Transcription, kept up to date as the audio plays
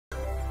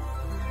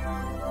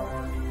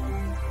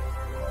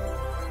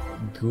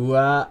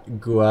Gua.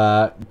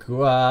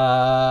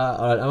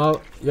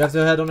 Alright, you have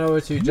to head on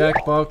over to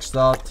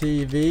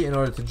jackbox.tv in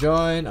order to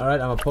join. Alright,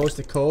 I'm gonna post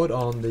the code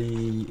on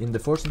in the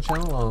Forsen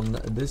channel on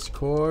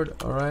Discord.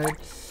 Alright.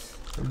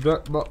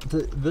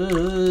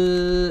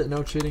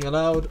 No cheating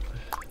allowed.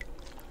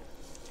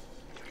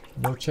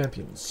 No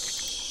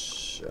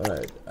champions.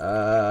 Alright.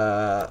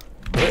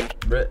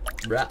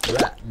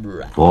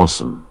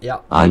 Awesome. Yeah.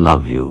 I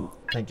love you.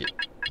 Thank you.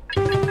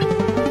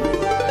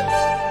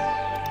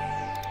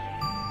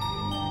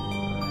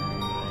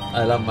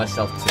 I love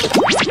myself too.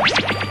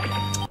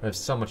 We have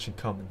so much in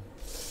common.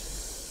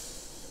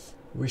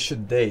 We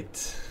should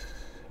date,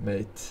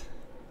 mate.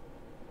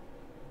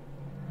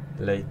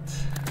 Late.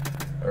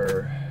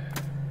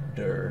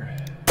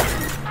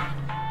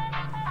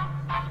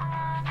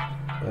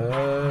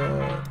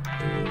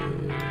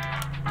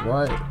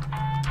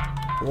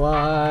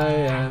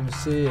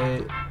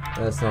 YMCA.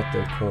 That's not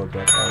the code,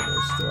 but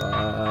almost.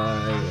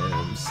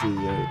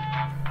 YMCA.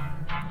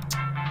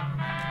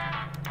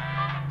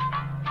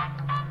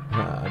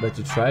 I bet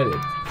you tried it.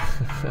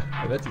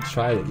 I bet you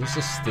tried it. You're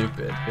so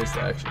stupid. Here's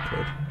the actual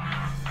code.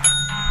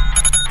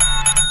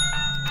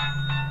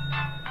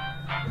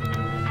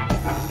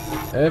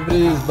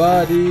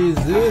 Everybody's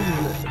in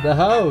the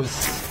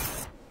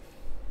house.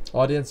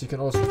 Audience, you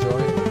can also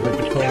join with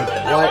the code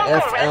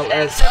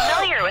YFLS.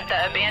 Familiar with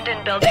the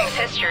abandoned building's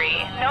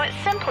history, know it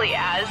simply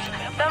as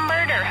the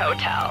Murder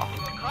Hotel.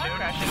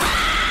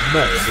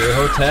 Murder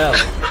Hotel.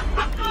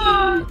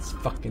 It's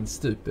fucking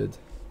stupid.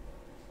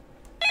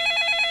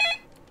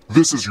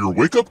 This is your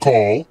wake-up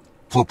call.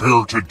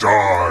 Prepare to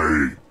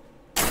die.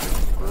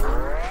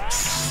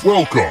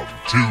 Welcome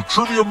to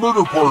Trivia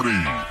Murder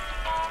Party.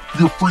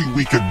 Your free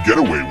weekend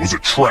getaway was a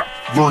trap,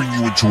 luring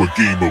you into a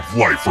game of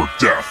life or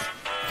death.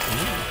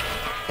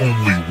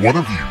 Only one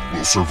of you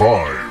will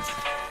survive.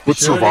 But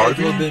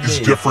surviving is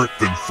different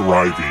than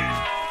thriving.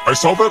 I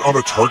saw that on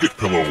a Target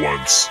pillow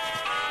once.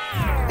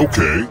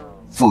 Okay,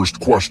 first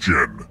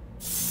question.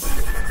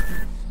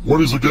 What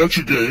is a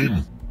gacha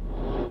game?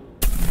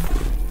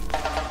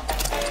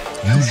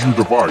 Use your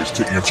device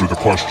to answer the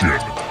question.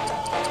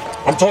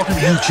 I'm talking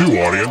to you too,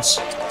 audience.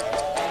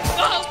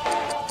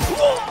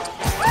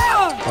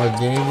 A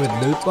game with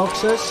loot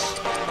boxes?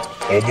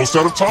 Almost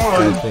out of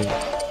time.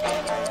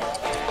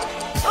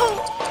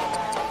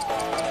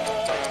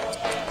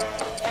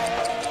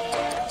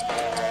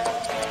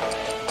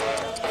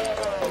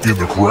 And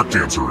the correct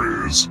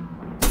answer is...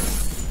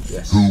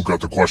 Yes. Who got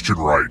the question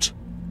right?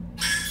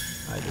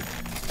 I did.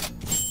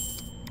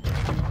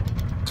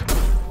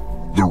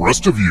 The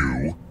rest of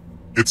you,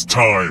 it's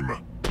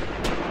time.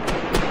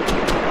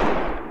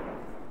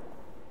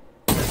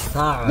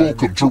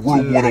 Welcome to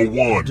room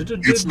 101.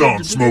 It's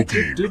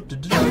non-smoking.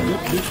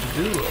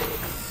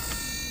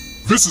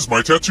 This is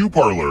my tattoo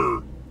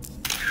parlor.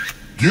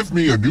 Give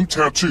me a new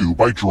tattoo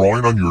by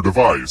drawing on your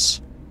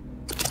device.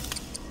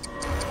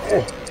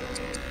 Oh.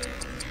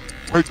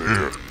 Right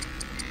there.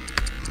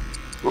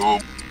 Oh.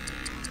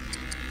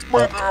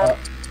 My God.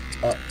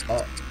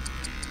 Oh.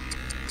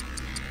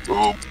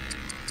 Oh.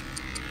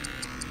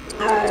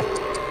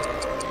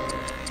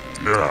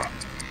 Yeah.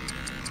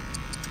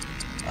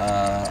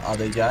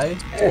 Other guy?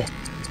 Oh.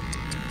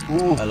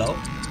 Oh. Hello?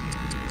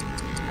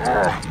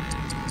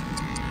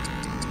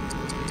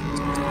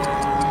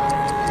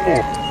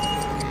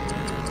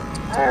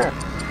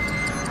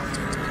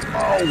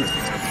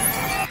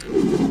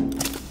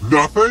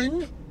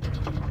 Nothing?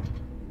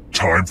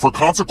 Time for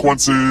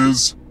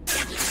consequences.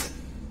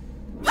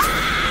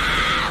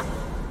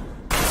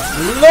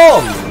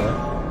 LOL!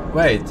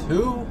 Wait,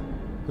 who?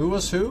 Who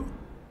was who?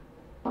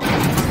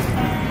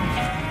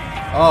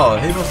 Oh,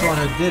 he was the one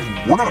who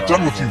didn't. We're not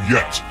done with you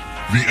yet.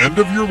 The end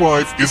of your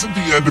life isn't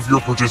the end of your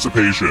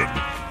participation.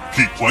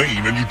 Keep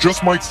playing and you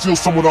just might steal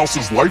someone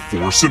else's life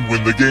force and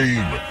win the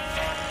game.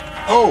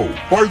 Oh,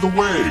 by the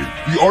way,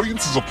 the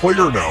audience is a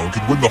player now and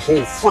can win the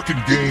whole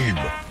frickin' game.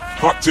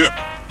 Hot tip,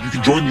 you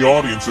can join the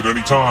audience at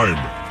any time.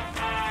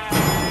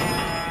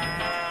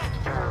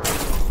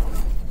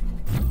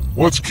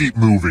 Let's keep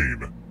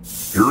moving.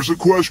 Here's a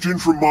question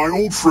from my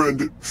old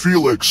friend,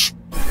 Felix.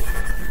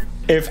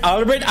 If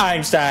Albert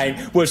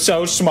Einstein was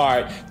so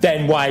smart,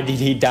 then why did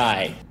he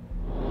die?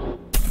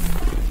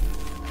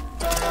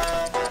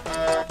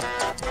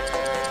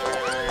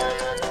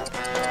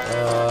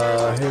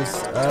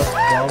 His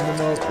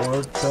abdominal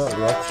aorta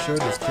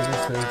ruptured, his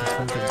kidneys failed to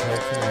filter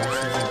infection,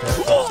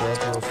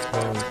 cerebral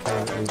spinal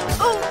agent.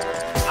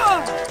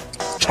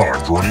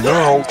 Time's running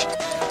out.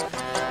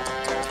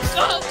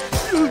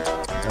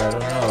 I don't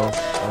know.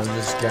 I'm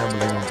just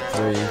gambling on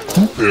 3.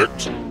 Who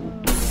picked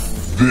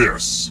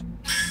this?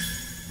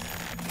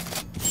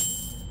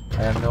 I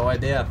have no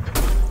idea.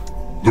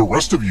 The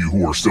rest of you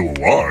who are still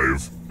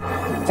alive,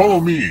 follow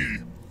me.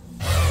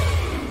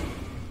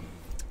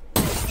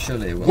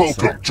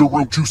 Welcome to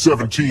room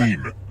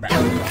 217.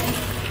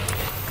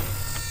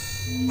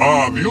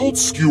 The old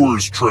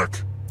skewers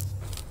trick.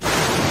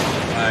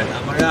 Alright,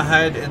 I'm gonna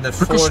hide in the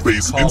Pick a fourth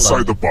space column.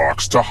 inside the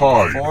box to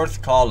hide.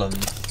 Fourth column.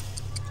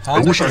 100%. I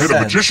wish I had a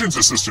magician's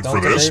assistant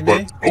for this,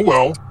 but oh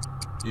well.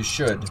 You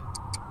should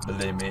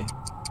believe me.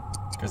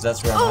 Because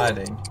that's where I'm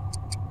hiding.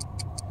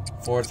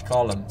 4th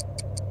column.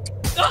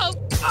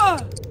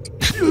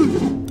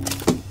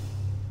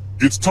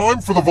 It's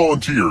time for the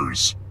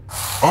volunteers.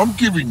 I'm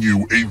giving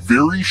you a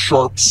very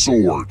sharp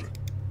sword.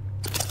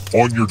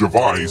 On your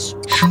device,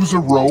 choose a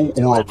row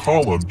or a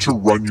column to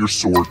run your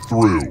sword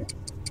through.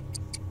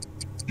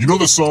 You know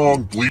the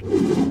song Bleed?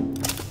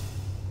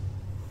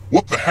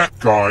 What the heck,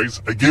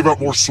 guys? I gave out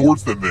more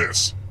swords than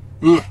this.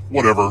 Ugh,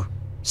 whatever.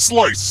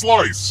 Slice,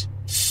 slice!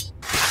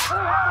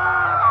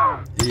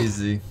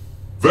 Easy.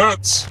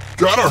 That's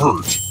gotta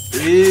hurt.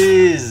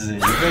 Easy. You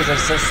guys are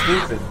so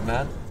stupid,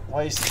 man.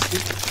 Why are you so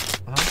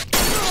stupid? Huh?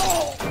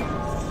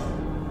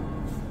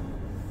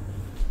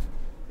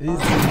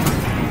 Easy.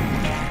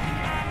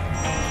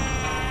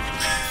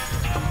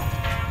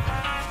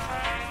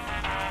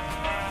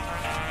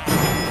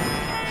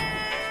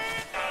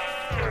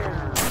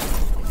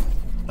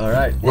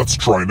 Alright. Let's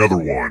try another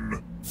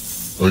one.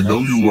 I know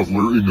you love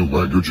learning new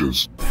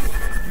languages.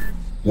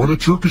 When a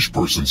Turkish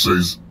person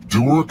says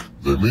Durak,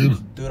 they mean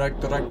Durak,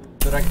 Durak,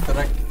 Durak,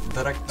 Durak,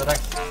 Durak,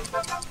 Durak.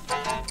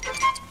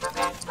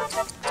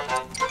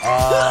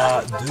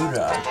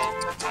 Durak.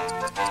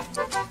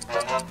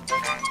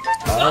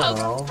 I don't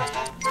know.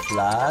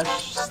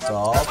 Flash,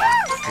 stop,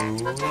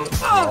 fool,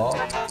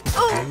 walk,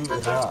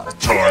 Durak.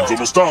 time's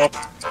almost up.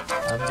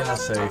 I'm gonna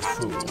say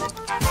fool.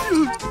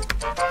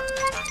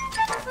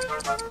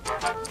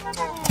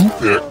 Who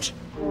picked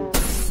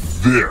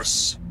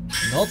this?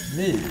 Not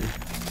me.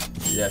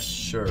 Yes,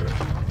 sure.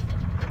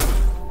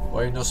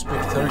 Why you not speak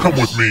Turkish? Come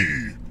with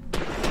me.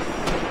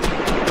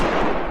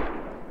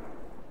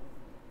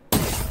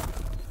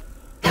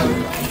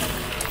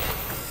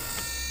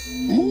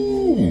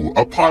 Ooh,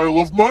 a pile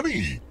of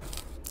money.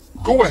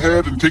 Go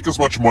ahead and take as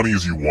much money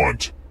as you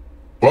want.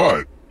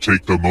 But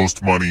take the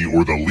most money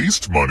or the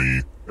least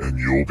money, and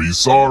you'll be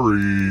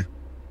sorry.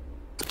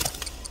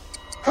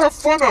 Have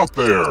fun out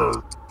there.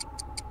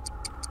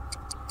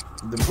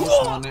 The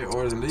most money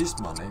or the least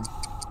money?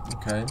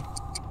 Okay.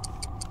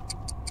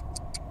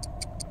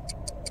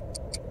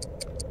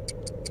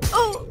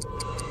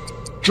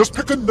 Just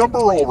pick a number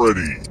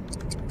already.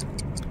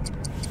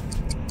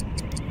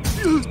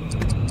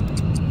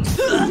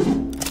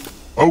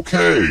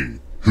 Okay,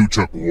 who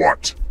took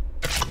what?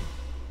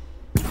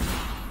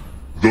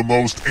 The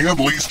most and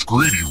least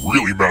greedy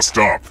really messed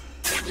up.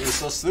 You're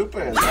so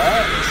stupid,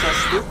 huh?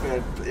 You're so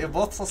stupid. You're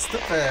both so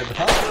stupid,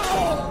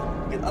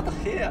 huh? Get out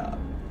of here.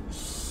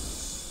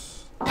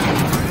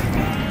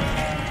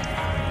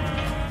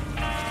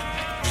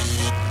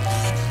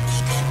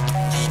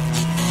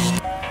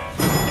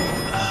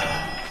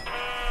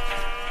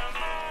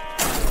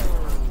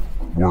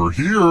 We're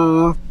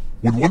here.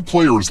 When one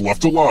player is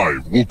left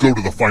alive, we'll go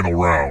to the final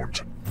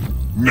round.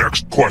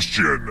 Next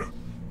question.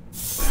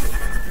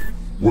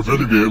 With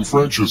any game,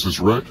 Francis is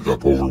racked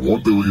up over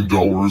 $1 billion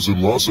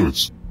in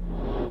lawsuits.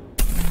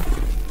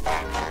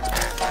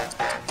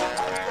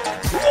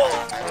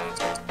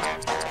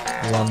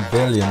 $1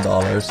 billion.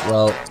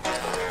 Well,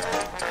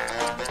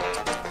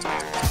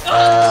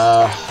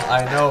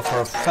 I know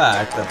for a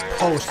fact that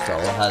Postal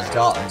has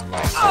gotten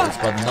lawsuits,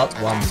 but not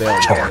 $1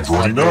 billion. Time's It's not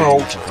running big out.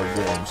 enough for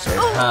games, so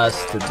it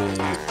has to be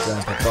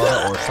Grand Theft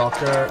Auto or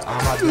soccer.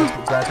 I'm not going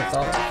to Grand Theft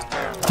Auto.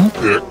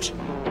 Who picked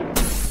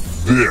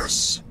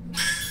this?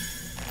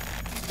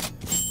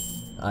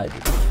 I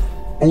did.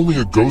 Only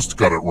a ghost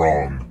got it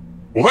wrong.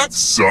 Well, that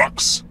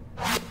sucks.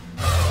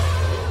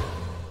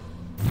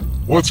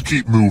 Let's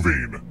keep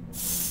moving.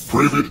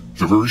 Private,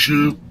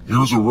 Tavarishi,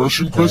 here's a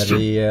Russian question.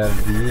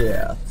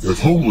 Yeah. If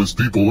homeless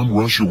people in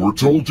Russia were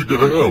told to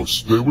get a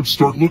house, they would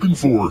start looking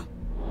for...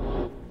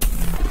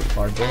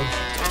 Cardboard.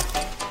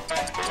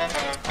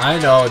 I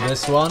know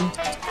this one.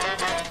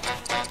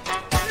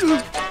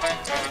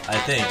 I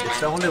think it's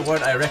the only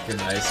word I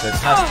recognize, so it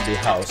has to be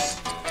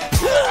house.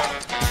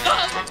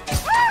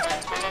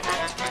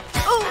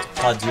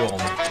 Padyon.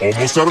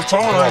 Almost out of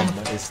time.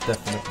 Home is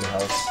definitely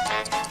house.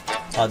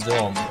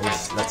 Padyon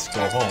is let's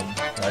go home,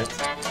 right?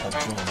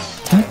 Padyon.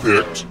 Who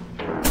picked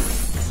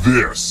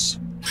this?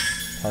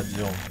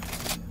 Padyon.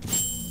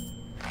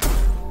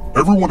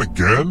 Everyone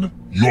again?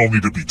 You all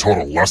need to be taught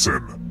a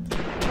lesson.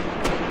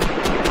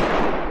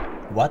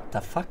 What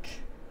the fuck?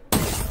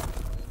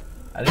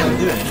 I didn't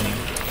do anything.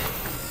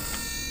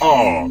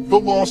 Ah, the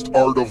lost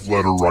art of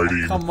letter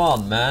writing. Come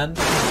on, man.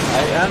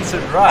 I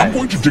answered right. I'm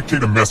going to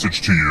dictate a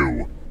message to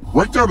you.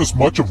 Write down as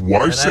much of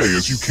what I And say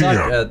as you suck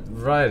can. at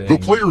writing. The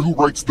player who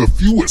writes the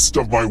fewest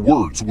of my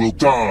words will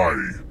die.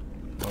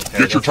 Okay, Get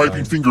your that's typing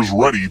fine. fingers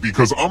ready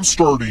because I'm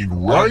starting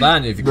right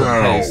ban you if you can't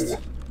now. paste.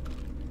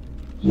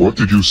 What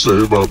did you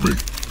say about me?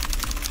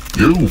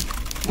 You,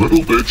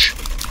 little bitch.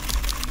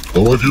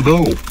 I'll have you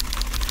know.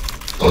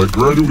 I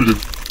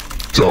graduated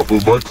top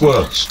of my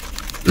class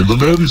in the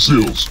Navy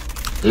SEALs,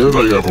 and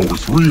I have over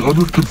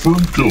 300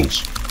 confirmed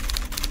kills.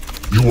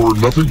 You are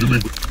nothing to me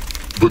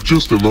but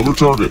just another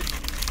target.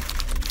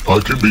 I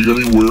can be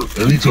anywhere,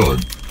 anytime,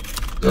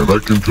 and I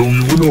can kill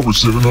you in over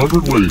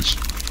 700 ways,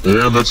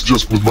 and that's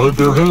just with my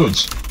bare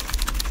hands.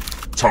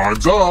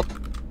 Time's up.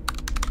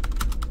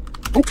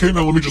 Okay,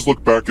 now let me just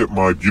look back at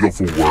my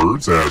beautiful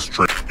words as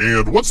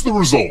and what's the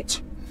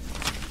result?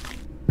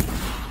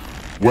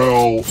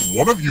 Well,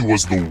 one of you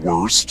was the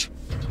worst.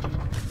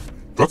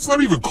 That's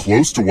not even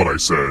close to what I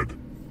said.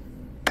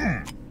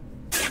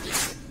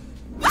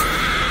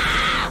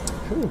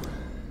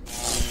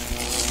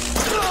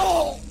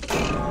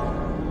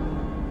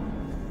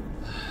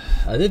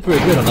 I did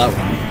pretty good on that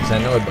one, because I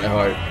know it by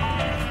heart.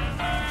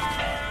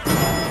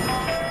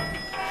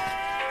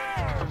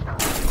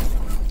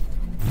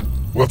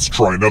 Let's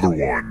try another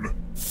one.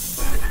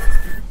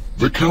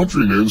 The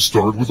country names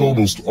start with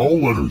almost all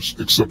letters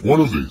except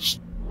one of these.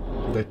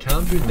 The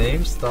country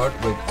names start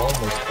with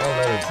almost all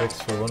letters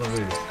except for one of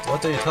these.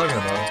 What are you talking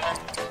about?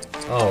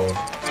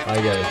 Oh, I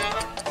get it.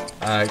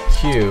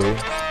 Q.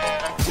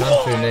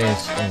 Country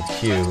names on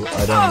Q.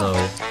 I don't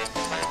know.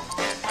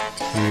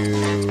 Q.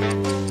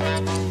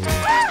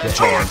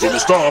 Time's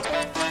almost up.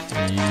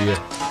 Yeah.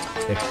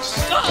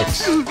 X.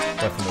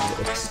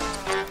 Definitely X.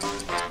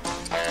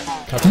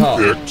 Qatar.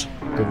 Picked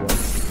Good one.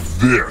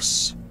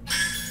 this.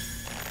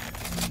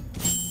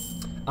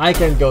 I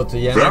can go to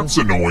Yemen. That's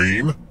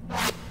annoying.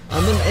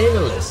 I'm an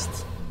analyst.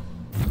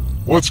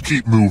 Let's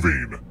keep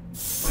moving.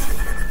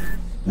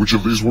 Which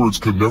of these words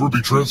could never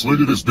be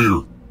translated as beer?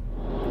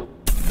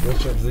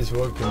 Which of these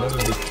words can never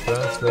be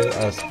translated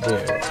as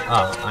beer?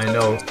 Ah, I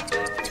know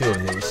two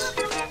of these.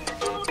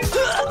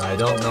 I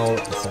don't know,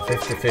 it's a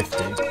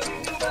 50-50.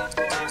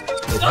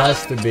 It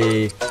has to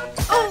be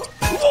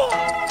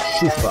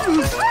Shufa.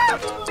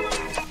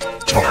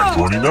 Time's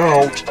running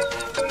out.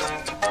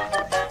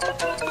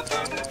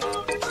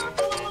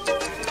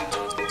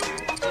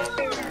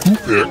 Who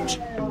picked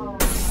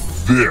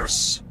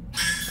this?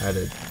 I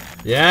did.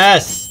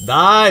 Yes!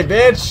 Die,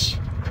 bitch!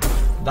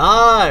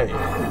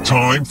 Die!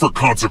 Time for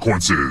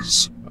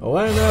consequences.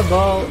 Win a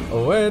ball,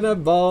 win a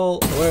ball,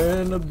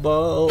 win a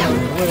ball,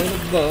 win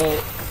a ball.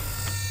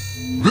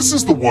 This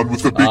is the one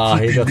with the big Ah, he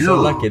creepy got mirror.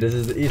 so lucky. This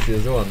is the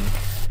easiest one.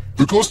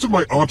 The ghost of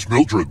my Aunt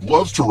Mildred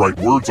loves to write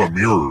words on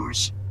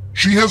mirrors.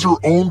 She has her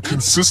own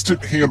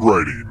consistent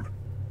handwriting.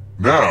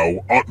 Now,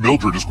 Aunt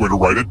Mildred is going to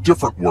write a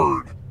different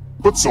word.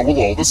 But so will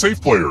all the safe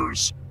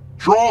players.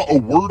 Draw a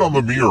word on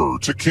the mirror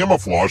to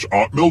camouflage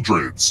Aunt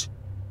Mildred's.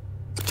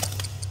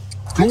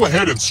 Go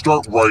ahead and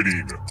start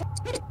writing.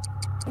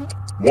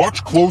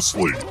 Watch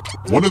closely.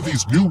 One of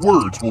these new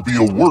words will be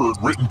a word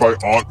written by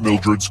Aunt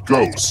Mildred's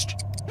ghost.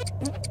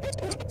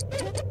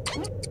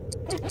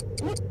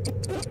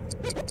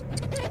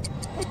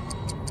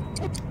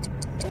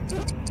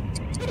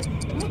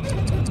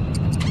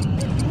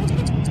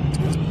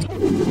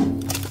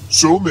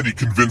 So many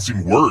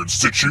convincing words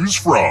to choose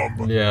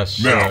from. Yeah,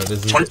 sure. Now,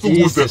 This is type the the word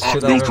easiest that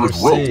shit Aunt I've Mildred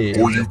ever wrote,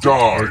 seen. or you Are you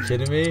die.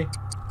 kidding me?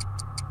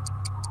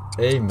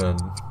 Amen.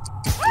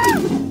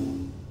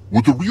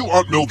 Would the real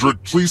Aunt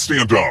Mildred please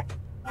stand up?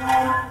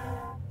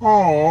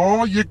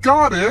 Aw, you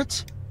got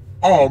it.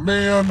 Oh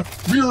man,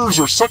 mirrors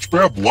are such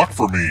bad luck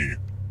for me.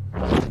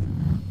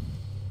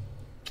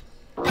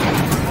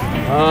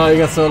 Oh, you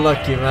got so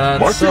lucky, man.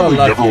 My so family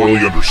lucky. never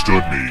really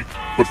understood me,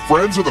 but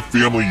friends are the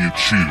family you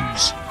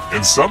choose.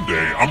 And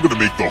someday, I'm gonna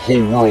make the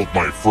whole world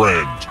my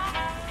friend.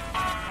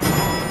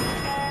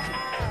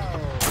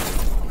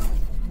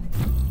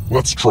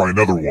 Let's try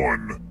another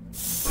one.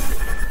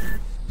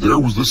 There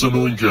was this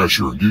annoying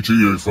cashier in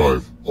GTA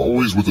 5,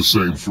 always with the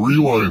same 3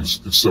 lines,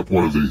 except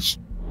one of these.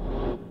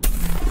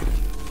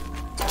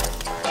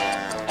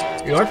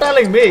 You're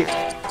telling me.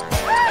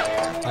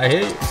 I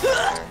hate you.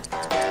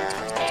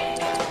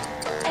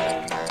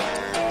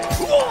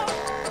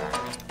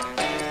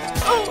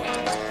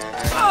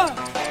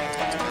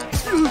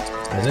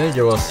 I think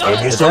it was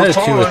Almost either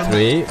our 2 or time.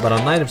 3, but I'm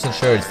 90%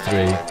 sure it's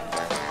 3.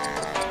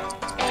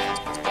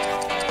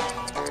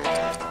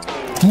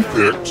 Who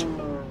picked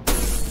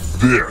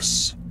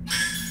this?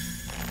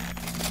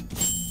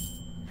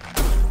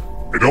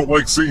 I don't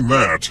like seeing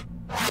that.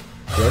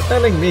 You're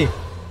telling me.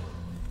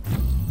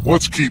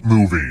 Let's keep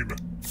moving.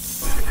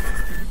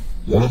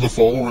 One of the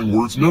following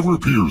words never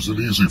appears in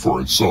Easy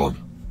for its son.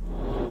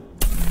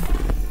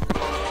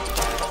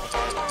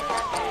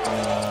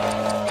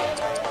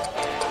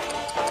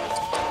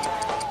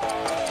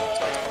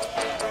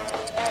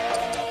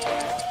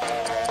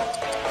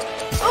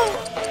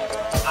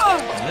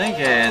 I think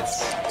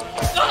it's...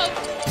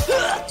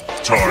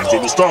 Time's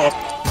almost up.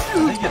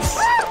 I think it's...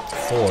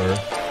 4.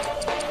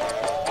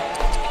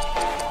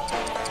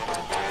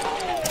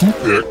 Who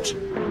picked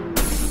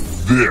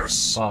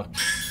this? Fuck.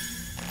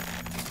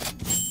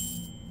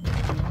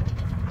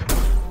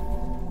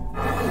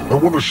 I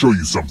want to show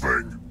you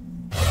something.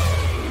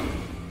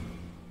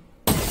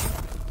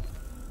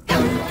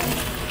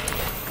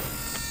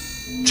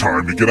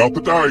 Time to get out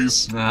the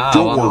dice. Ah,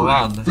 Don't worry,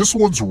 1-1. this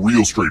one's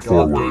real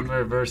straightforward.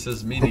 Gamer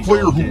versus The mini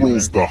player who gamer.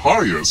 rolls the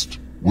highest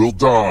will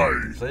die.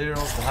 Player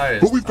rolls the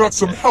highest. But we've got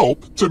some Okay.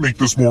 help to make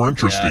this more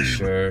interesting. Yeah,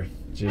 sure.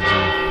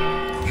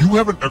 GG. You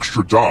have an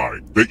extra die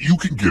that you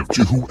can give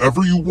to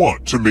whoever you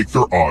want to make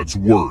their odds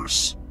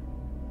worse.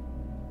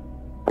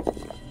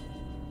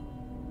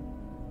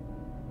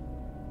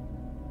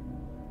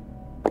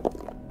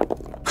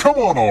 Come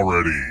on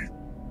already!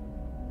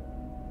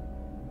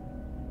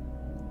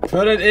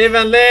 Put it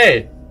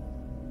evenly!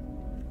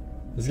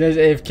 This guy's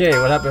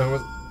AFK, what happened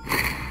with...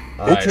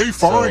 Okay,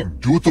 fine.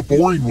 Do it the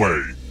boring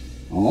way.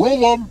 Roll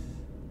them.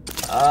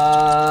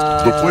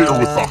 The player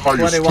with the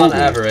highest 21 total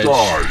average.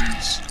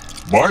 dies.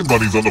 My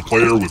money's on the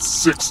player with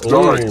 6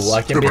 dice.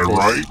 I can Am beat I this.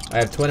 right? I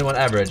have 21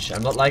 average.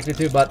 I'm not likely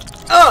to, but...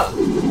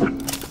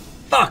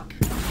 Fuck!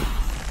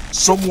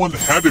 Someone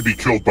had to be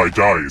killed by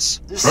dice.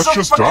 You're That's so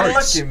just fucking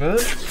dice. lucky, man.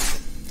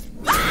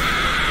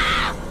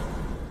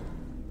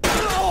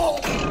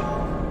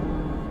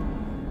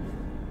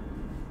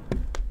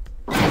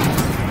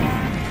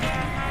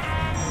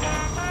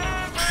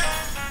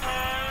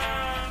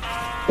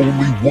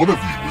 Only one of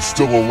you is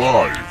still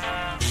alive.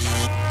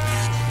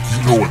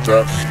 You know what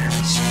that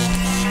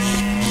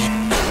means.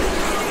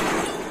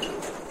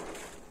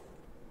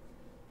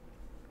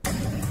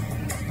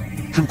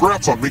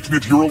 Congrats on making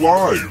it here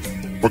alive.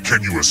 But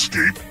can you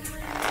escape?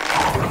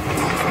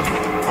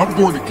 I'm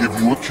going to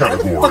give you a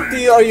category. What the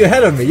fuck are you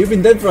ahead of me? You've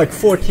been dead for like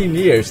 14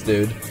 years,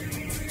 dude.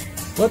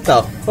 What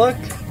the fuck?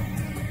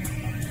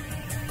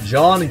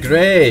 John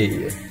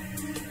Gray.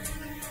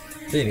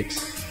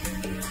 Phoenix.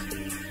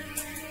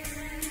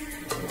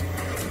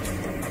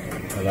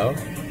 Hello?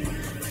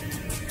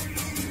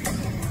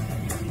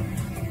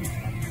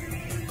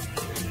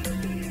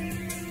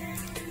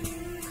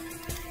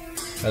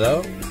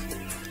 Hello?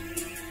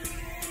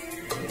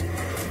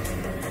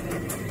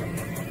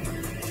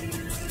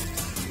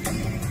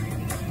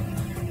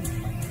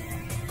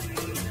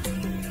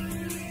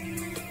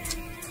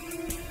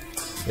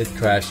 It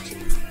crashed.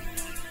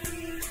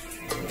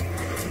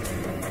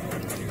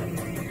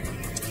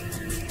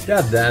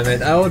 God damn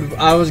it,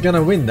 I was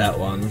gonna win that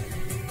one.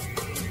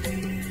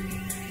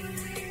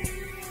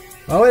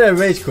 Why would I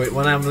rage quit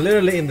when I'm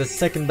literally in the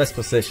second best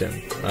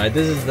position? Alright,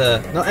 this is the...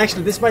 No,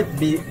 actually, this might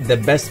be the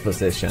best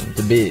position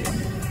to be in.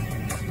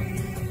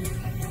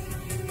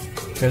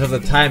 Because of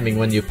the timing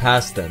when you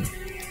pass them.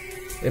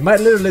 It might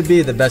literally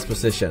be the best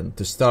position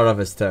to start off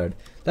as third.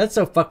 That's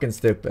so fucking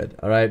stupid,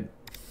 alright?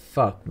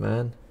 Fuck,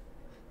 man.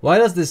 Why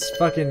does this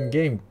fucking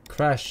game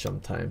crash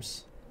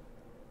sometimes?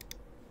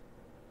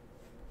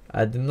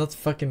 I did not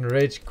fucking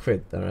rage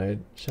quit, alright?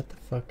 Shut the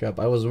fuck up.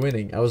 I was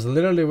winning. I was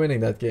literally winning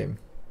that game.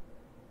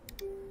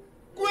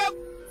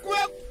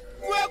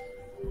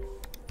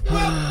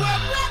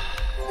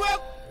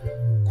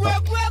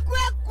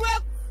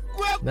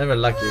 Never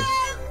lucky.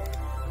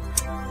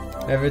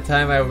 Every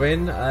time I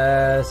win,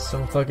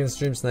 some fucking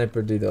stream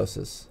sniper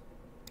DDoSes.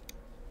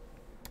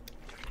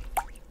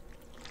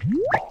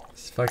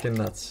 It's fucking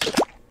nuts.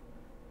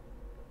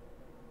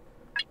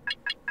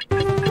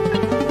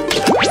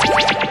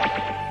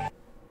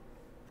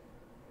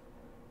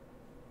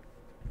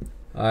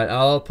 Alright,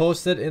 I'll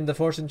post it in the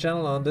Forsen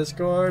channel on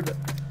Discord.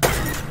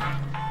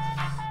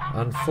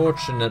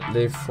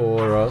 Unfortunately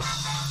for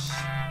us.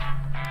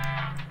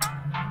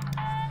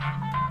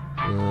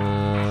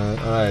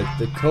 Alright,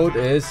 the code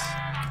is...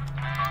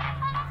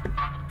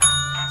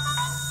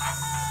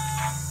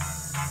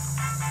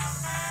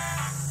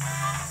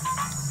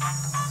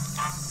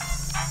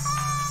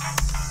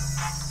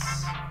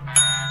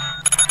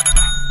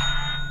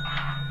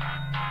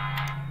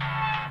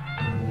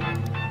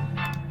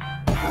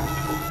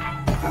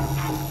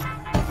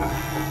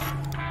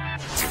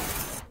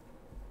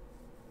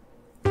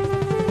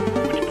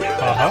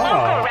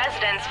 Local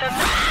residents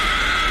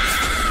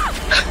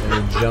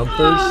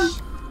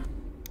jumpers.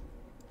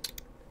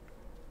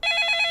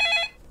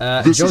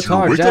 This Joe is your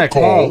Tar, wake-up Jack,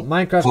 call. Paul,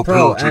 Minecraft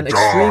Pro, Prepare and to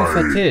Extreme die.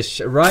 Fetish,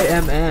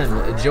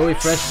 MN, Joey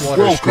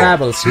Freshwater, Welcome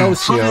Scrabble, to Slow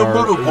Trivia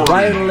Murder Party.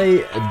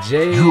 Riley,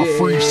 J. Your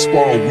free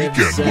spa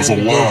weekend was a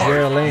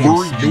lie,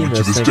 luring you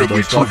into this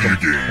deadly trivia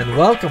game. And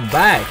welcome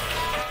back.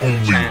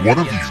 Only one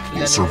of you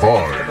will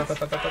survive.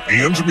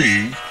 And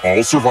me,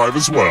 I'll survive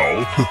as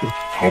well.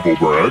 Humble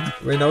brag.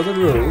 We know the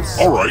rules.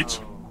 Alright,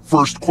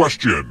 first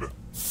question.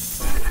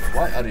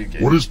 Why are you gay?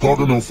 What is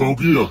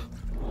paganophobia?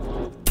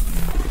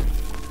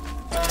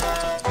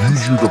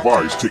 Use your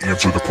device to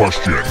answer the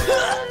question.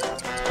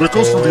 That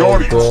goes for the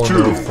audience,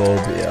 too.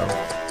 Pogonophobia.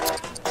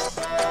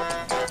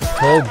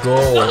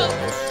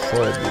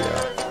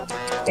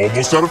 Pogonophobia.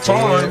 Almost out of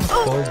time.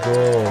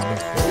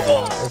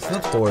 Pogonophobia. It's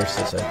not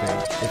horses, I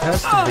think. It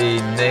has to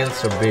be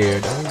nails or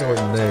beard. I'm gonna go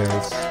with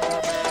nails.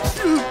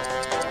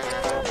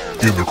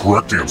 And the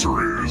correct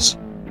answer is...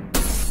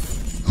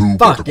 Who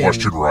got the Fucking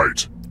question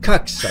right?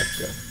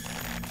 Cocksucker.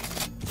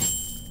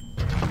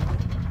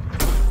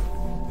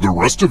 The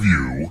rest of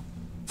you,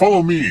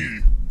 follow me.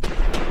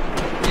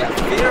 Yeah,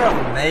 fear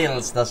of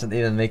nails doesn't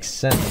even make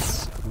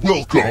sense.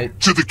 Welcome Right.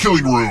 to the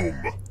killing room.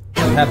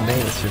 You have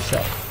nails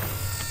yourself.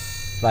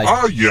 Like,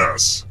 Ah,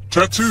 yes.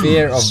 Tattoos.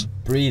 fear of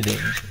breathing.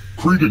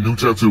 Create a new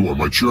tattoo on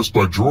my chest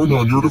by drawing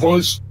on your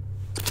device.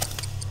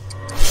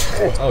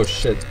 Oh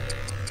shit.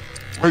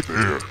 Right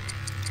there.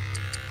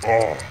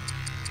 Ah.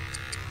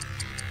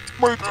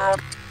 My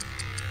God.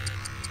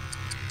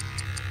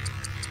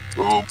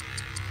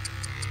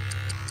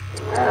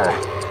 Ah.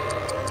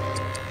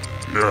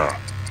 Yeah.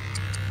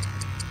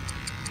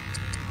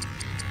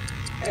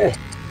 Oh.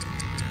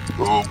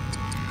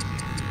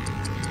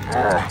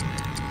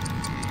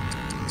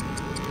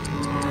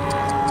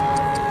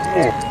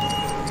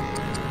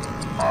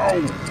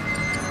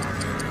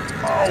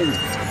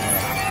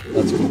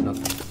 That's good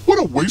enough. What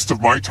a waste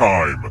of my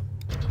time.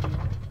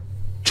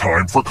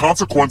 Time for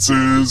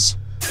consequences.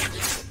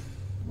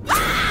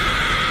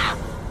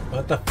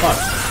 What the fuck?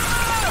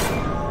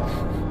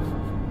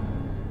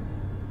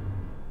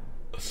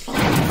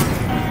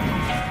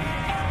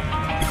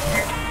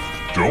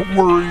 Don't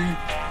worry.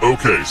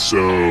 Okay, so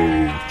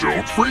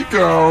don't freak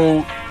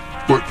out.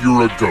 But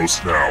you're a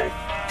ghost now.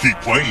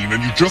 Keep playing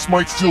and you just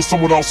might steal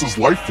someone else's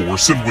life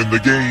force and win the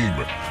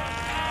game.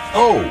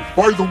 Oh,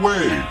 by the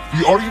way,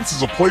 the audience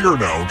is a player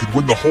now and can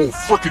win the whole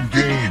frickin'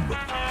 game.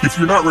 If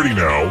you're not ready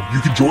now, you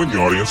can join the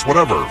audience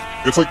whenever.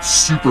 It's like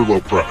super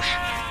low pressure.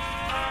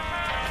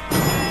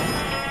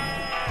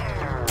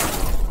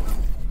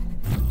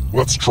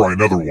 Let's try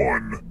another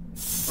one.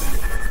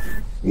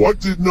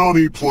 What did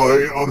Nani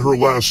play on her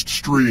last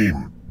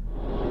stream?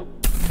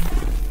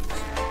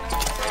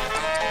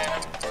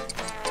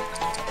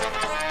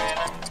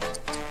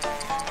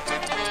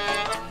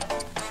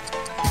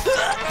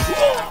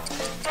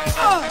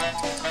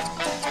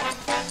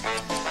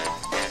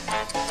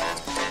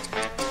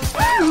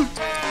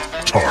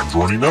 Time's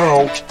running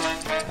out.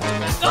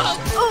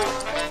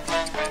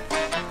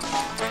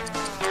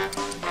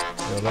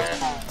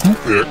 Who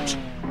picked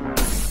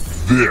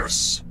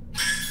this?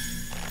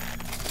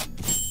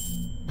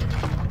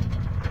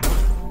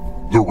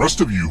 The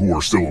rest of you who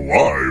are still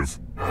alive,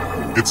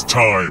 it's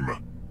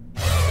time.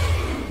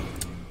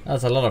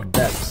 That's a lot of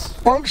deaths.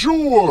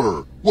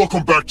 Bonjour!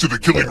 Welcome back to the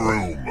killing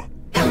room.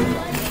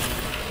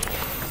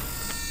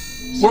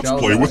 Let's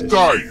play with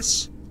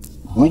dice.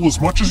 Roll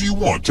as much as you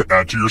want to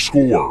add to your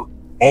score.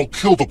 I'll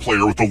kill the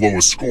player with the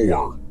lowest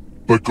score.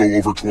 But go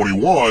over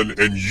 21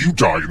 and you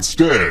die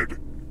instead.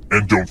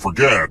 And don't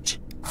forget,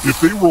 if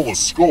they roll a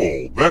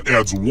skull, that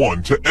adds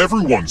 1 to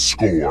everyone's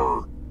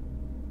score.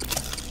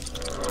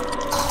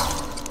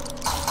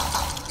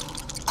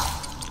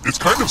 It's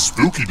kind of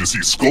spooky to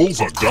see skulls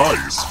on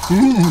dice.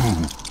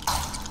 Ooh.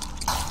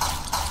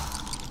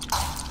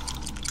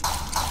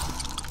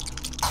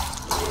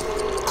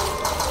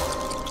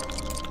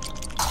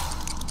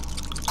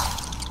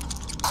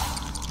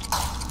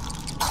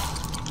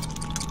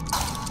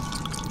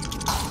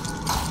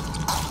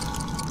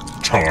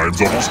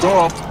 Time's almost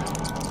up.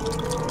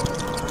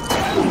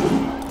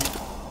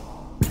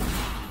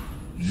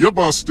 You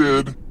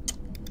busted.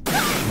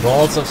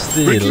 Balls of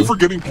steel. Thank you for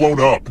getting blown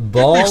up.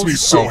 Balls it makes me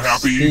so of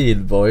happy.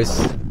 Steel,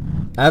 boys.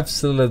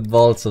 Absolute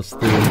balls of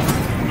steel.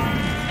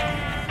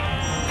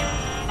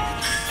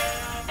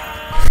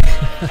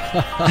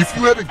 If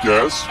you had to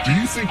guess, do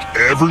you think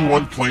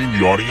everyone playing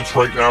the audience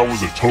right now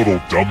is a total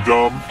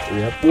dum-dum?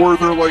 Yep. Or are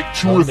there like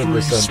 2 or 3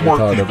 100%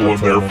 smart people in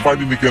there retarded.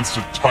 fighting against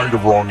a tide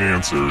of wrong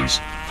answers?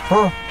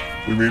 Huh.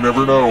 We may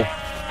never know.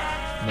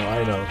 No,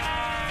 I know.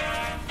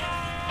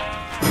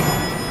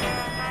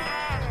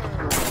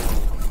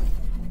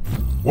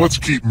 Let's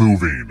keep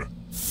moving.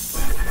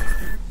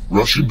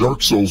 Russian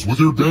Dark Souls with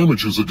your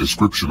damage is a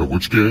description of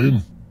which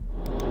game?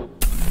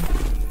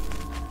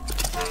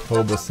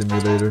 Hobo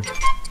Simulator.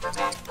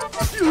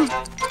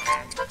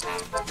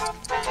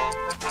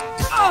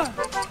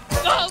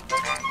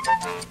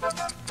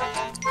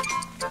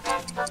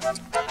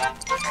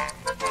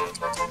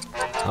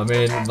 I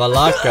mean,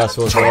 Valakas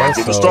was Time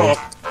to also... stop.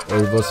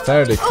 It was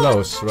fairly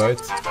close, right?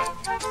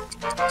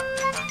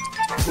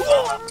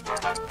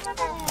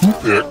 Who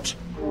picked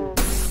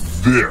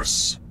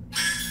this?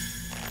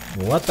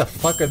 What the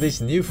fuck are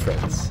these new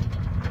friends?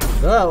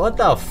 What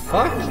the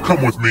fuck?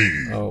 Come with me.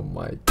 Oh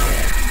my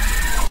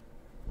god.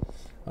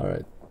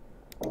 Alright.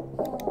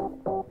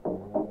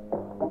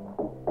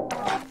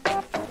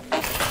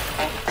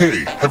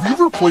 Hey, have you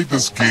ever played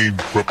this game,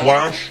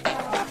 Quiplash?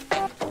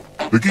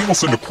 The game will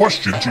send a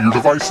question to your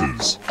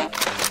devices.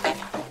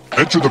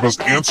 Enter the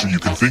best answer you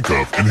can think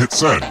of and hit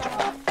send.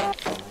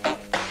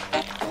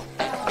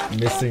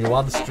 Missing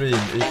one stream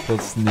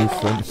equals new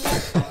friends.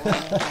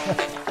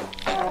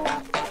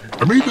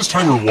 I made this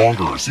timer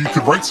longer so you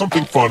could write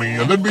something funny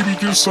and then maybe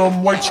do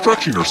some light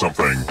stretching or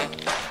something.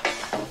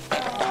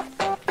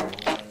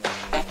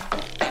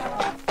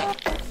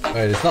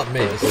 Wait, it's not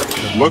me.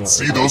 Let's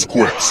see those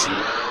quicks.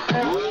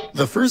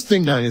 The first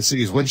thing Naya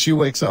sees when she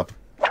wakes up.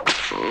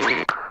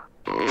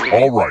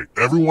 Alright,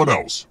 everyone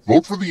else,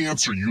 vote for the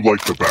answer you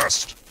like the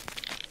best.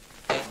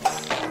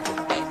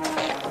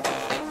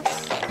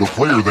 The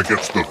player that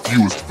gets the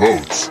fewest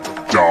votes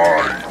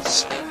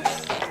dies.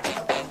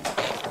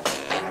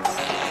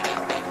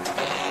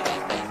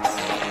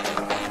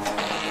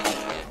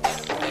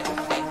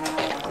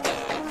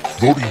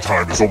 Voting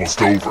time is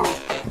almost over.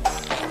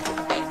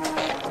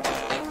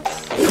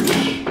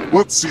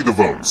 Let's see the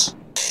votes.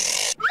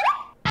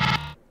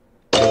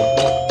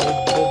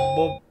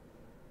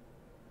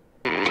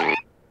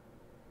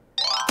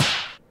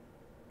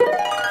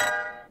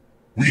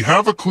 We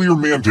have a clear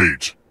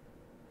mandate.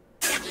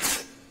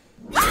 That's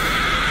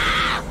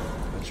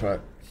right.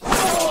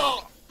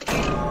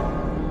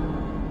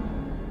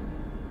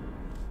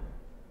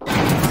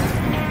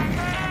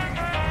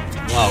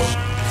 Wow,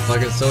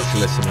 fucking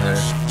socialism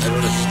here.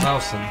 Everyone is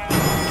 1,000.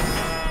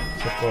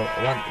 Except for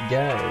one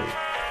guy.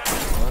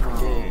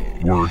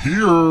 We're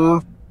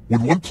here.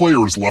 When one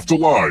player is left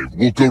alive,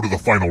 we'll go to the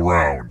final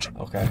round.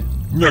 Okay.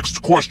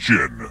 Next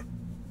question.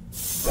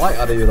 Why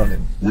are you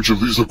running? Which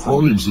of these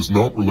acronyms is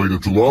not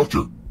related to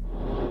laughter?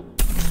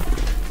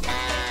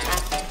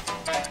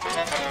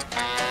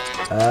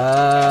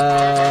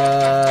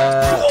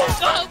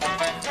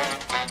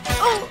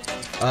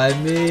 I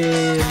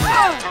mean,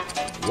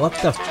 what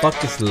the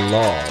fuck is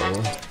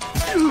LOL?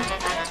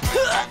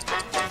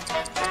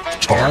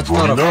 Time's That's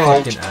not a running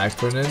out. fucking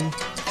acronym.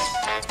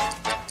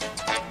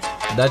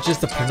 That's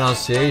just the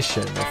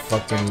pronunciation of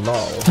fucking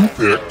LOL. Who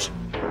picked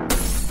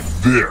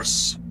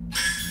this?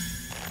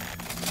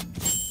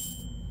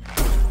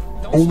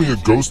 Only a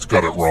ghost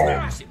got it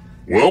wrong.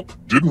 Welp,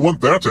 didn't want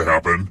that to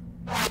happen.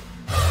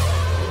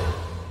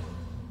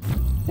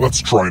 Let's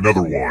try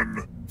another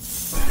one.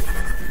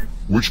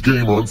 Which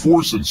game on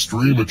Forsen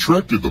stream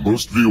attracted the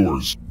most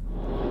viewers?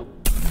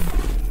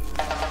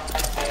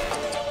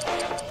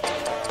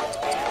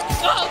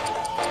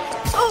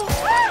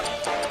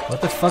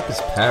 What the fuck is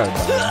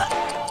Paradigm?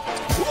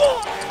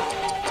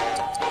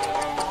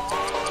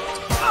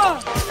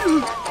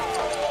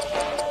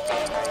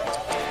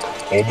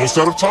 Almost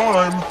out of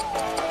time.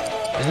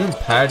 Isn't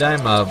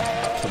Paradigm a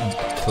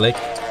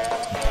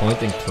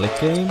point and click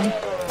game?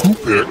 Who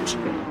picked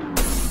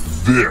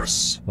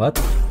this? What?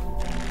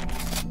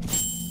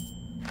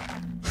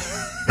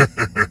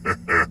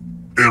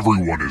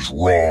 Everyone is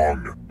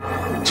wrong.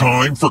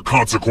 Time for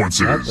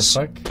consequences. What the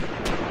fuck?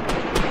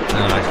 I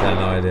don't actually have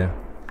no idea.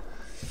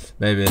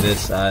 Maybe it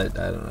is. I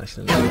don't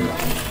actually know.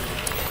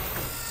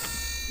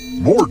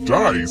 More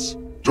dice?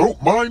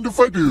 Don't mind if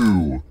I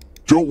do.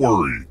 Don't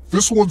worry,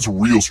 this one's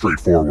real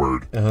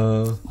straightforward.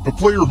 The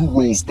player who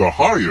rolls the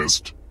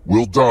highest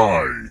will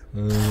die.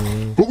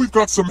 But we've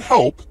got some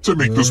help to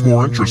make this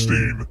more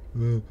interesting.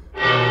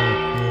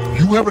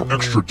 You have an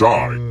extra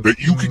die that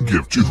you can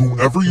give to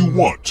whoever you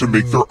want to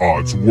make their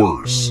odds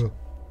worse.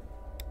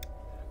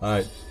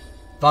 Alright.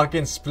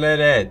 Fucking split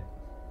it.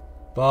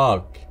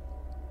 Fuck.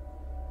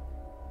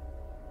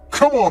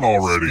 Come on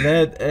already.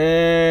 Split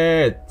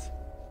it.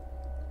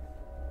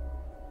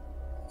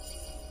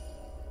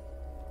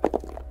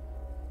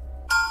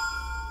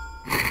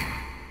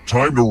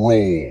 Time to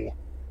roll.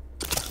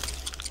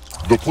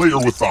 The player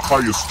with the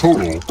highest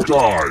total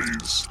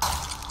dies.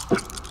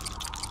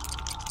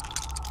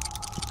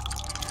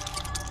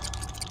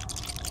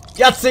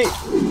 Yahtzee!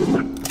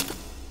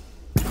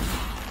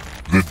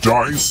 The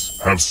dice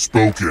have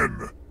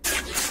spoken.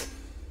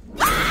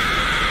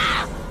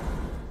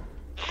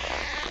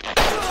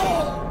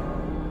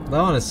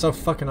 That one is so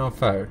fucking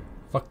unfair.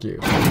 Fuck you.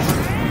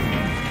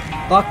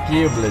 Fuck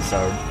you,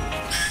 Blizzard.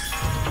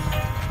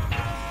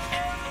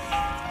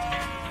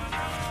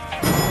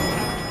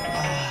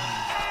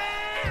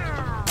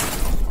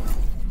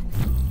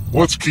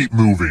 Let's keep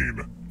moving.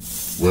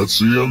 Let's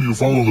see how you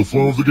follow the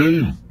flow of the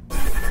game.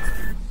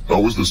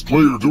 How is this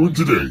player doing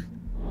today?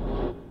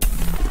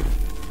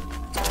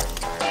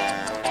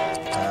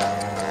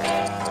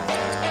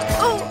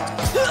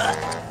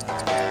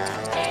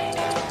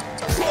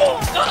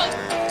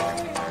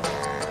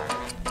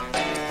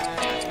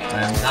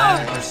 I'm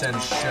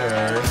 90%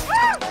 sure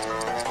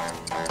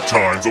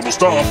Time's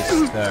almost up.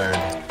 he's third.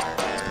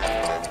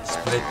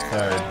 Split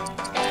third.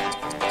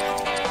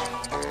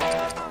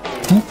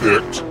 Who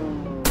picked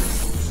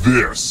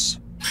this?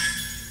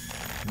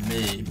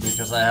 Me,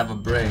 because I have a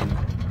brain.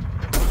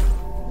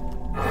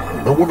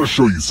 I want to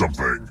show you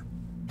something.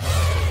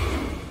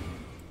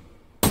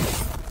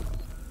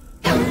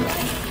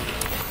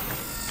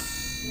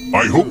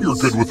 I hope you're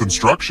good with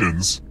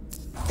instructions.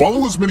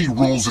 Follow as many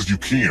rules as you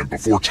can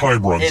before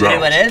time runs out.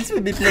 Everyone else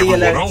will be playing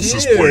Everyone along else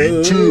is too.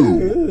 playing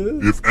too.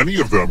 If any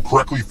of them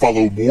correctly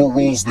follow more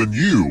rules than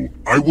you,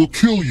 I will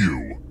kill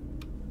you.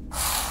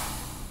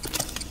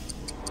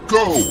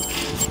 Go!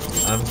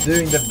 I'm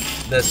doing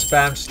the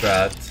spam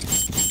strat.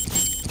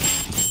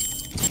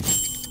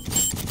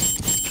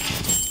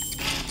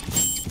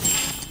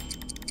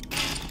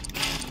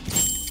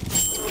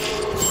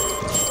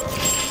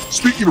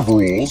 Speaking of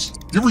rules,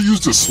 you ever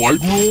used a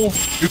slide rule?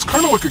 It's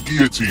kind of like a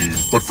guillotine,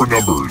 but for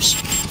numbers.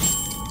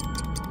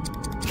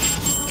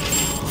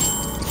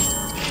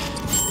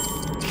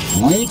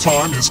 Rule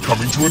time is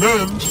coming to an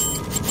end.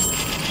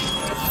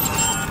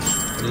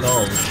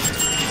 Lol.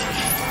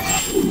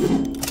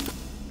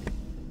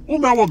 Well,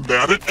 now I'm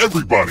mad at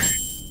everybody.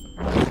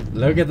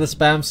 Look at the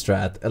spam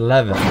strat.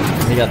 11.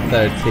 He got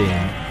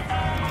 13.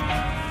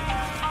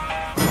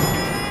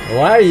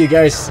 Why are you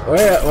guys?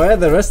 Why are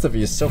the rest of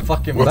you so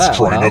fucking Let's bad?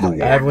 try huh? another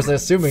one. I was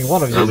assuming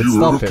one of you Have would you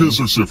stop heard of him. Kiss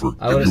or Cipher?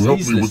 I would Can you help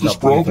me easily with this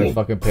stop him if I problem?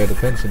 fucking paid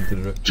attention to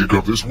the. Take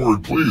up this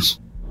word, please.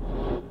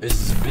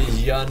 Is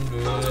beyond.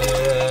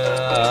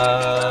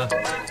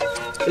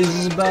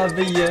 Is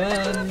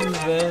beyond. Is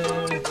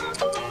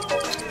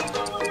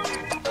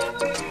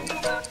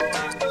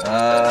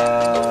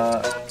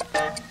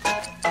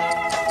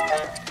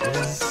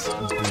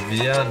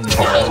beyond.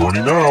 Time's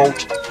running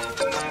out.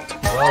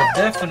 Well,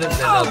 definitely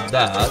not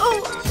that.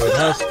 So it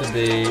has to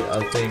be,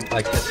 I think,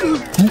 like this. Who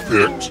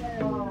picked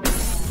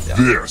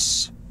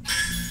this?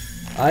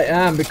 I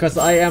am, because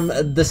I am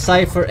the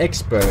cipher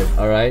expert,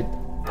 alright?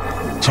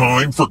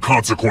 Time for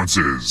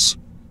consequences.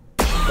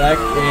 Back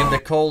in the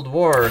Cold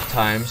War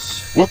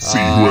times... Let's see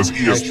who has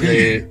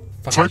ESP. actually,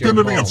 Type in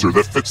an answer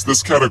that fits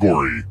this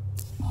category.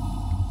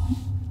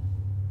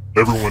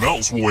 Everyone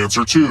else will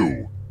answer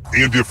too.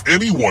 And if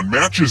anyone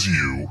matches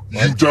you,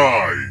 you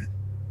die.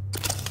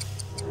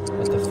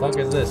 What the fuck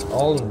is this?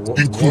 All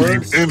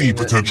Including words any in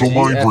potential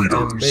mind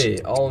GFMB.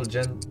 readers. All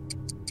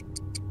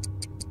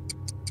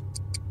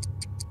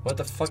What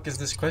the fuck is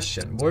this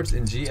question? Words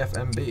in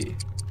GFMB.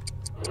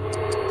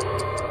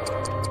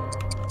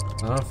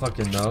 I don't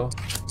fucking know.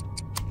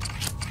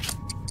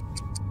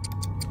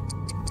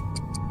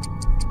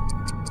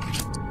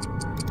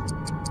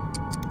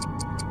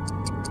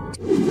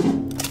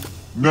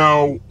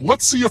 Now,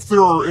 let's see if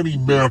there are any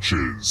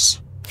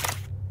matches.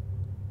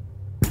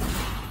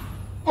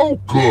 Oh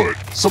good,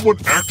 someone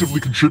actively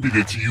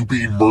contributed to you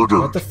being murdered.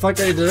 What the fuck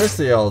are the rest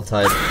of y'all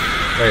type?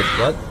 Wait,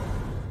 what?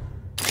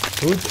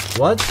 Who?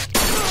 What?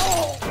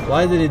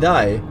 Why did he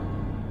die?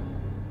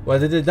 Why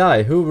did he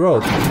die? Who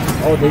wrote?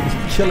 Oh, they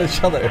kill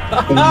each other.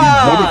 Only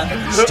one of you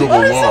is still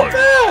Why is alive. so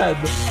bad?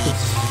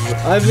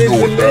 I'm You in know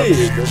the what that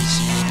lead.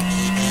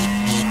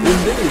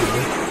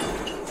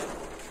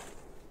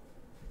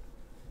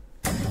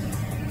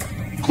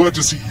 Indeed. Glad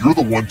to see you're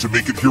the one to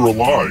make it here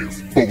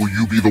alive, but will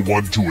you be the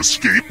one to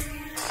escape?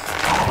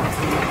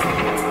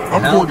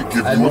 I'm Hell, going to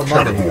give I you a want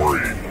money.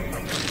 category.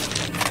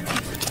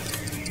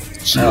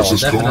 Oh,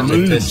 CSS definitely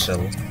names.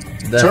 pistol.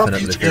 Tap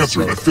Definitely each answer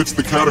pistol. that fits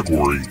the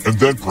category, and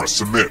then press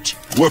submit.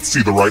 Let's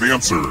see the right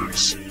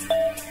answers.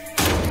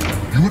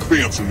 You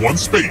advance 1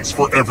 space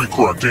for every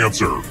correct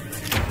answer.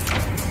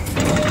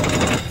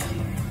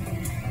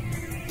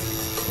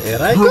 Here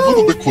I You're a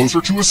little go. bit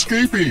closer to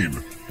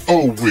escaping.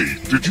 Oh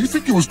wait, did you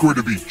think it was going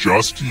to be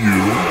just you?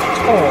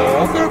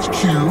 Aw, that's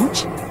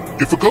cute.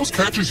 If a ghost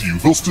catches you,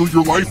 they'll steal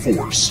your life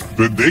force.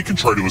 Then they can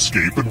try to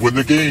escape and win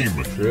the game.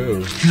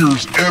 True.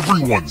 Here's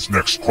everyone's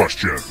next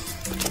question.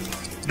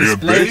 And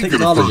Display they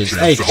get a third technologies.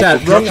 chance Hey, to chat,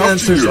 help wrong them catch up to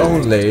answers you.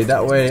 only.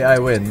 That way I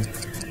win.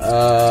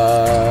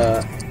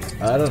 I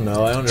don't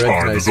know. I only Time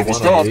recognize is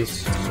almost one up. of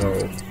these, so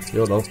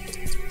YOLO.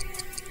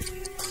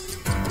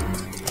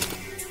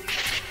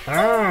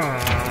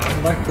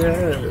 I'm back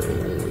there.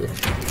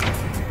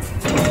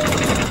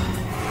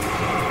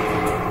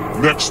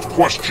 Next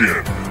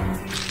question.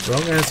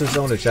 Wrong answers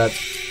only, chat.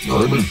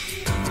 Diamond.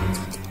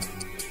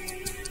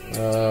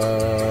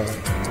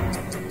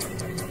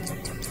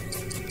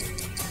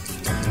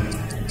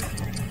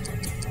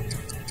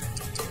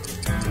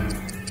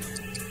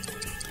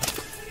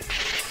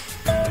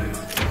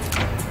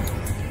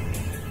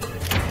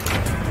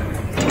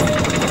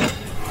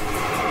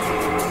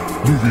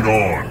 Moving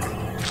on.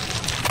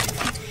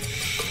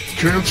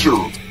 Cancer.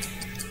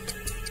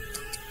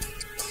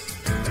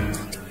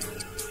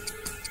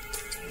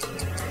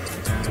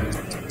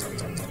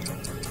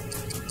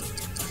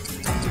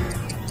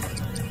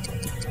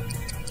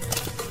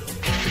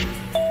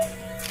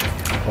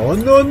 Oh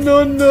no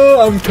no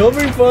no! I'm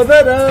coming for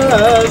that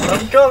ass!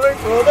 I'm coming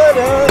for that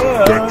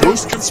ass! That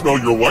ghost can smell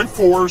your life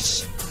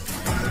force.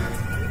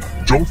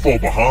 Don't fall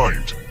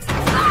behind.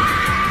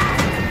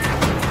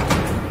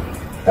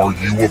 Are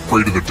you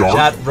afraid of the dark?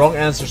 Chat, wrong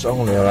answers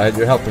only, alright?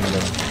 You're helping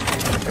them.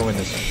 Go in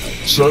this.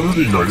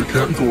 Saturday night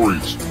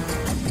categories.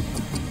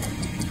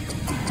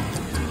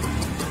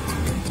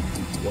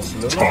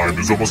 Time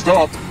is almost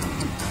up.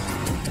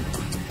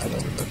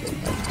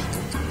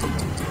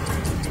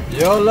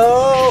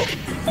 YOLO!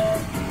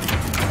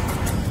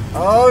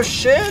 Oh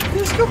shit!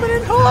 He's coming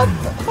in hot!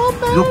 Hot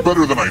man! You're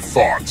better than I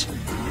thought.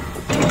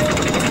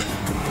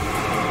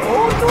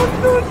 Oh no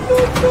no no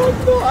no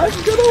no! I'm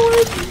gonna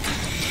win!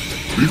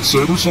 Beat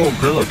Saber Song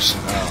Packs.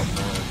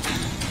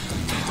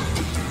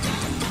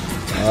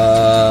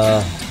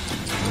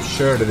 I'm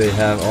sure that they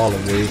have all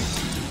of these.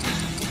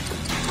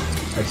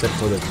 Except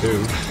for the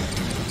 2.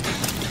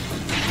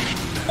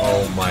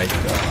 Oh my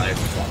god,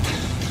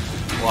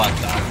 what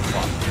the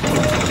fuck?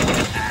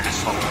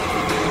 Asshole.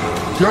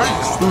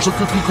 Yikes, there's a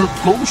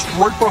ghost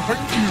right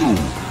behind you.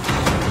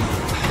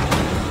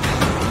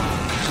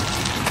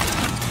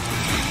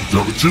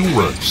 Down to 2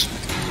 reds.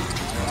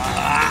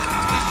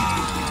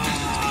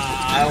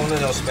 I only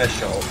know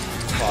special.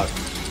 Fuck.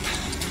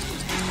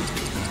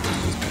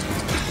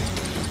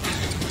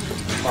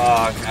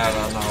 Fuck, I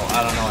don't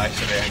know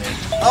actually any.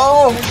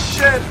 Oh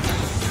shit!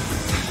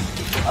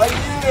 I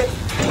need it!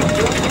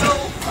 No,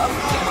 I'm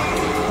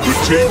not. The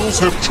tables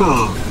have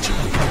turned.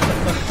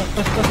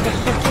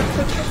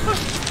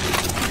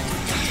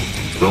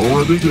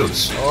 Valorant begins.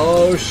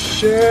 Oh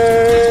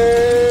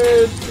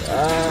shit!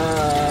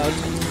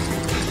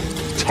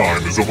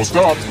 Time is almost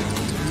up.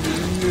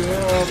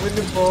 Yeah, win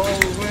the ball,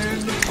 win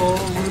the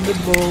ball, win the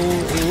ball,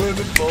 win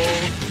the ball.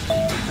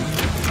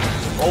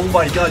 Oh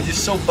my god, you're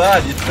so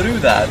bad, you threw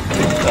that.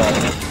 Big time.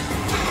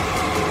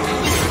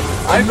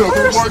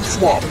 Another life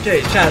swap.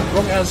 Okay, chat,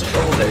 wrong answers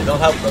all day. Don't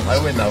help them, I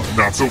win now.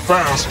 Not so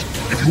fast.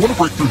 If you want to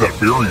break through that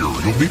barrier,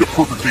 you'll need a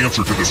perfect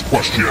answer to this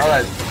question.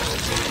 Alright.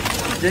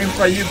 Games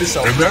by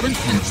Ubisoft. And that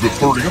includes the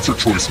third answer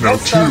choice now, Not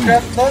too.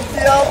 StarCraft, not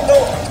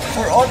Diablo,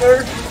 For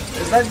Honor.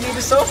 Is that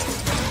Ubisoft?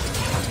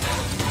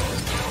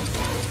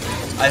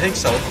 I think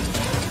so.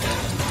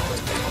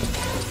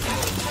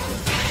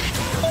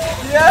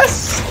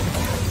 Yes!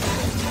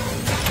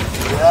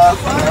 Yeah,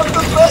 I am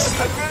the best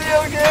at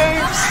video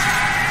games!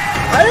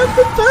 I am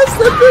the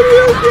best at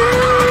video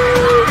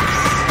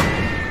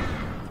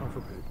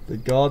games! The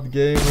God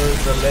Gamer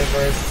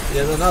delivers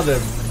yet another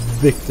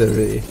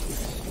victory.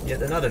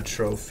 Yet another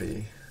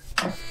trophy.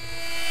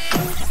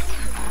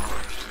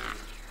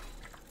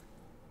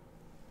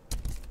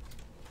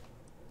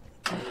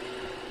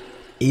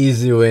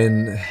 Easy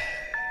win.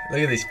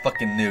 Look at these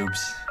fucking noobs.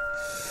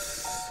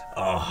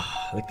 Oh,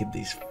 look at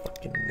these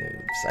fucking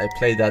noobs. I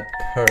played that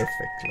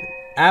perfectly.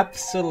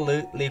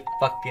 Absolutely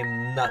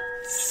fucking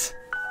nuts.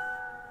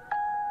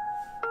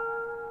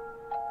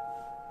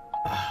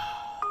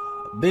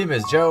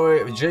 Bemis,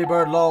 Joey,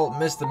 J-Bird, LOL,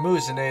 Mr.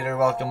 Moosinator,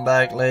 welcome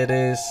back,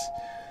 ladies.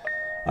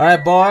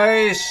 Alright,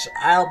 boys,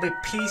 I'll be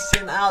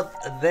peacing out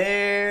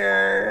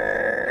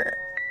there.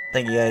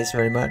 Thank you guys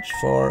very much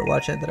for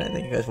watching today.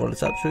 Thank you guys for all the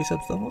subs, 3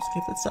 subs, the most,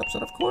 keep the subs,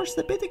 and of course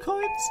the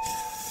bitcoins.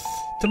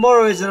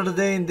 Tomorrow is another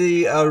day in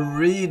the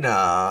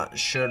arena,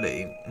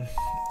 surely.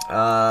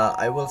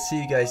 I will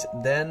see you guys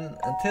then.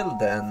 Until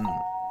then,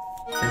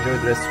 enjoy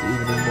the rest of the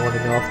evening,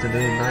 morning,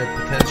 afternoon, night,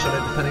 potentially,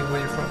 depending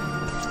where you're from.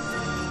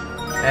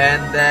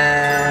 And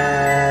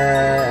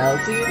I'll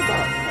see you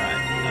tomorrow.